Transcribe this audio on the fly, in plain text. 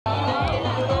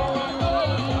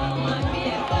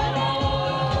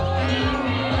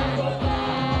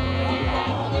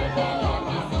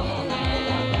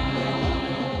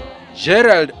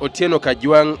Gerald Otieno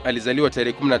Kajwang alizaliwa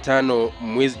tarehe 15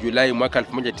 mwezi Julai mwaka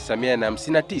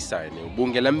 1959 eneo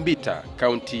bunge la Mbita,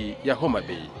 kaunti ya Homa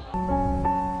Bay.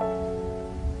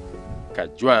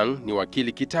 Kajwang ni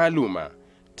wakili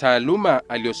taaluma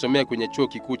aliyosomea kwenye chuo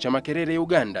kikuu cha Makerere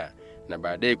Uganda na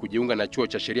baadaye kujiunga na chuo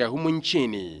cha sheria humu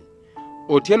nchini.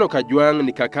 Otieno Kajwang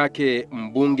ni kakake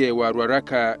mbunge wa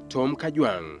Ruaraka Tom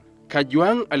Kajwang.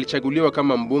 Kajwang alichaguliwa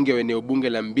kama mbunge wa eneo bunge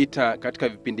la Mbita katika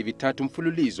vipindi vitatu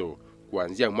mfululizo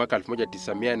kuanzia mwaka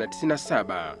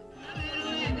 1997.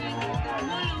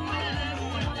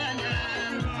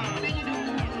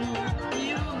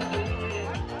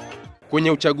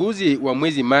 Kwenye uchaguzi wa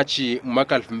mwezi Machi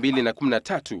mwaka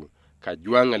 2013,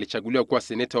 Kajwang alichaguliwa kuwa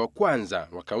seneta wa kwanza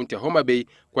wa kaunti ya Homa Bay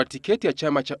kwa tiketi ya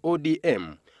chama cha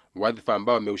ODM, wadhifa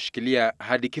ambao ameushikilia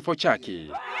hadi kifo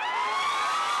chake.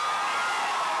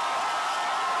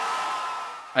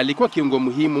 Alikuwa kiungo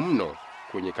muhimu mno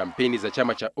kwenye kampeni za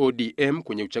chama cha ODM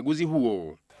kwenye uchaguzi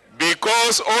huo.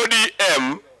 Because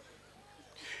ODM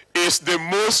is the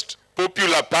most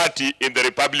popular party in the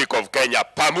Republic of Kenya.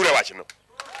 Pamure wachino.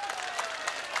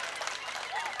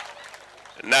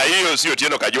 Na hiyo sio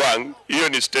Otieno Kajwang, hiyo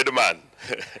ni Stedman.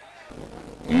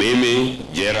 Mimi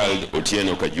Gerald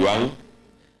Otieno Kajwang.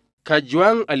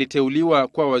 Kajwang aliteuliwa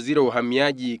kuwa waziri wa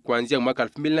uhamiaji kuanzia mwaka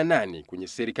 2008 kwenye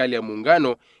serikali ya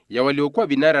muungano ya waliokuwa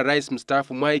vinara rais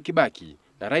mstaafu Mwai Kibaki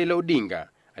na Raila Odinga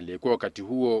aliyekuwa wakati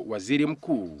huo waziri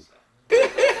mkuu.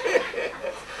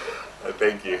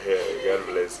 Thank you.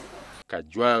 God bless you.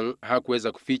 Kajwang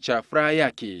hakuweza kuficha furaha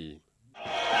yake.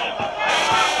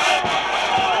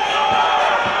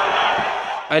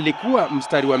 Alikuwa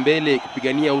mstari wa mbele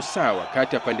kupigania usawa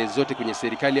kati ya pande zote kwenye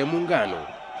serikali ya muungano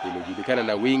iliyojulikana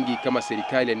na wengi kama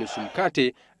serikali ya nusu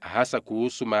mkate, hasa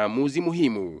kuhusu maamuzi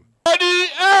muhimu.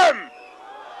 ODM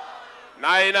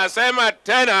na inasema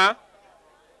tena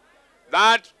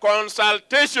that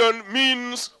consultation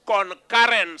means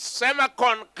concurrence. Sema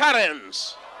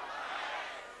concurrence.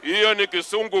 Hiyo ni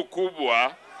kisungu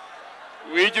kubwa,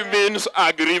 which means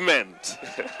agreement.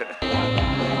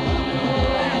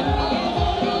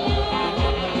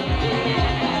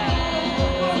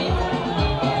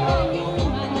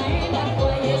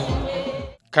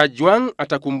 Kajwang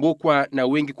atakumbukwa na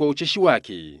wengi kwa ucheshi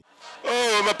wake.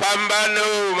 Oh, mapambano.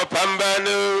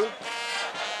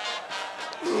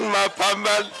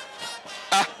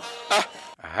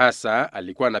 Hasa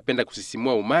alikuwa anapenda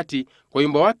kusisimua umati kwa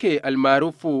wimbo wake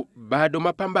almaarufu Bado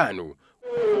Mapambano.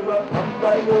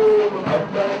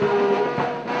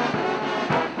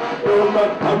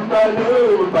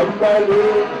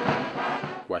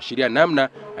 Kuashiria namna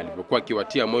alivyokuwa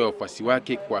akiwatia moyo wafuasi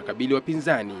wake kwa kabili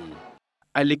wapinzani.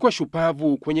 Alikuwa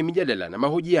shupavu kwenye mijadala na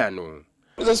mahojiano.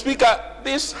 Mr. Speaker,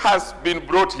 this has been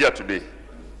brought here today.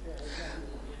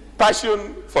 Passion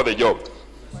for the job.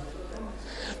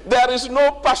 There is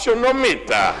no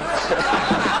passionometer.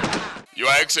 Your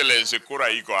Excellency, kura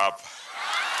iko hapa.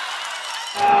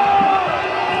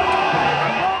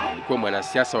 Alikuwa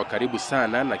mwanasiasa wa karibu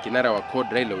sana na kinara wa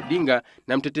CORD Raila Odinga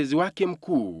na mtetezi wake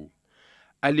mkuu.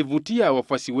 Alivutia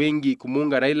wafuasi wengi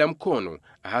kumuunga Raila mkono,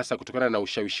 hasa kutokana na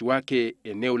ushawishi wake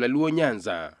eneo la Luo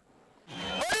Nyanza.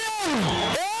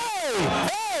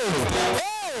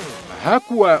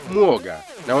 Hakuwa muoga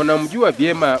na wanamjua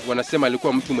vyema wanasema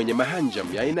alikuwa mtu mwenye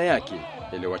mahanjam ya aina yake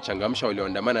iliyowachangamsha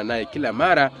walioandamana naye kila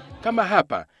mara, kama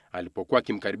hapa alipokuwa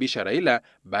akimkaribisha Raila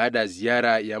baada ya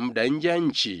ziara ya muda nje ya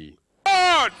nchi.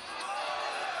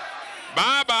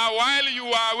 Baba, while you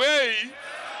are away,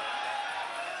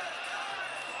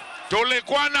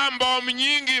 tulikuwa na mbom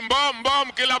nyingi,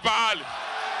 mbom kila pahali.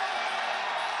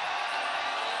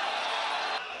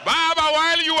 Baba,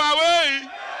 while you are away,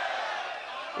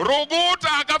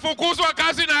 Ruguta akafukuzwa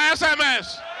kazi na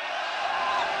SMS.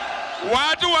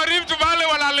 Watu wa Rift Valley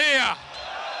walalia.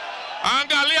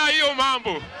 Angalia hiyo mambo.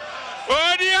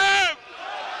 ODM!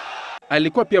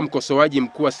 Alikuwa pia mkosoaji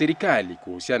mkuu wa serikali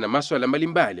kuhusiana na masuala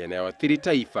mbalimbali yanayoathiri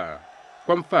taifa.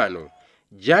 Kwa mfano,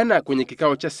 jana kwenye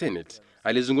kikao cha Senate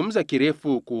alizungumza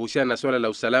kirefu kuhusiana na swala la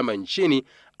usalama nchini,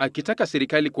 akitaka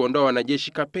serikali kuondoa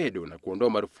wanajeshi Kapedo na kuondoa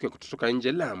marufuku ya kutoka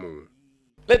nje Lamu.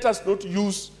 Let us not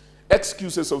use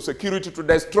excuses of security to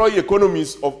destroy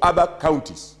economies of other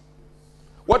counties.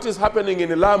 What is happening in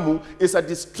Lamu is a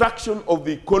destruction of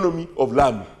the economy of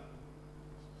Lamu.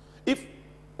 If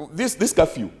this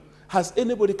curfew, has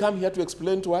anybody come here to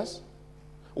explain to us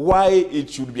why it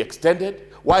should be extended,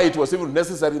 why it was even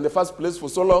necessary in the first place for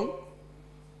so long?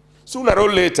 Sooner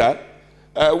or later,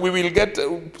 we will get,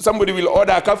 somebody will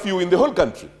order a curfew in the whole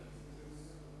country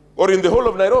or in the whole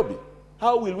of Nairobi.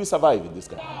 How will we survive in this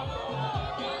country?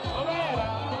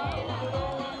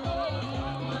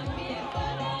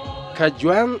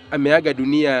 Kajwang ameaga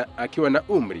dunia akiwa na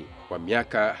umri wa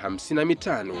miaka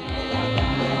 55.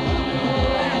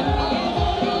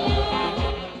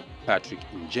 Patrick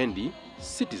Njendi,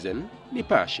 Citizen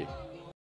Nipashe.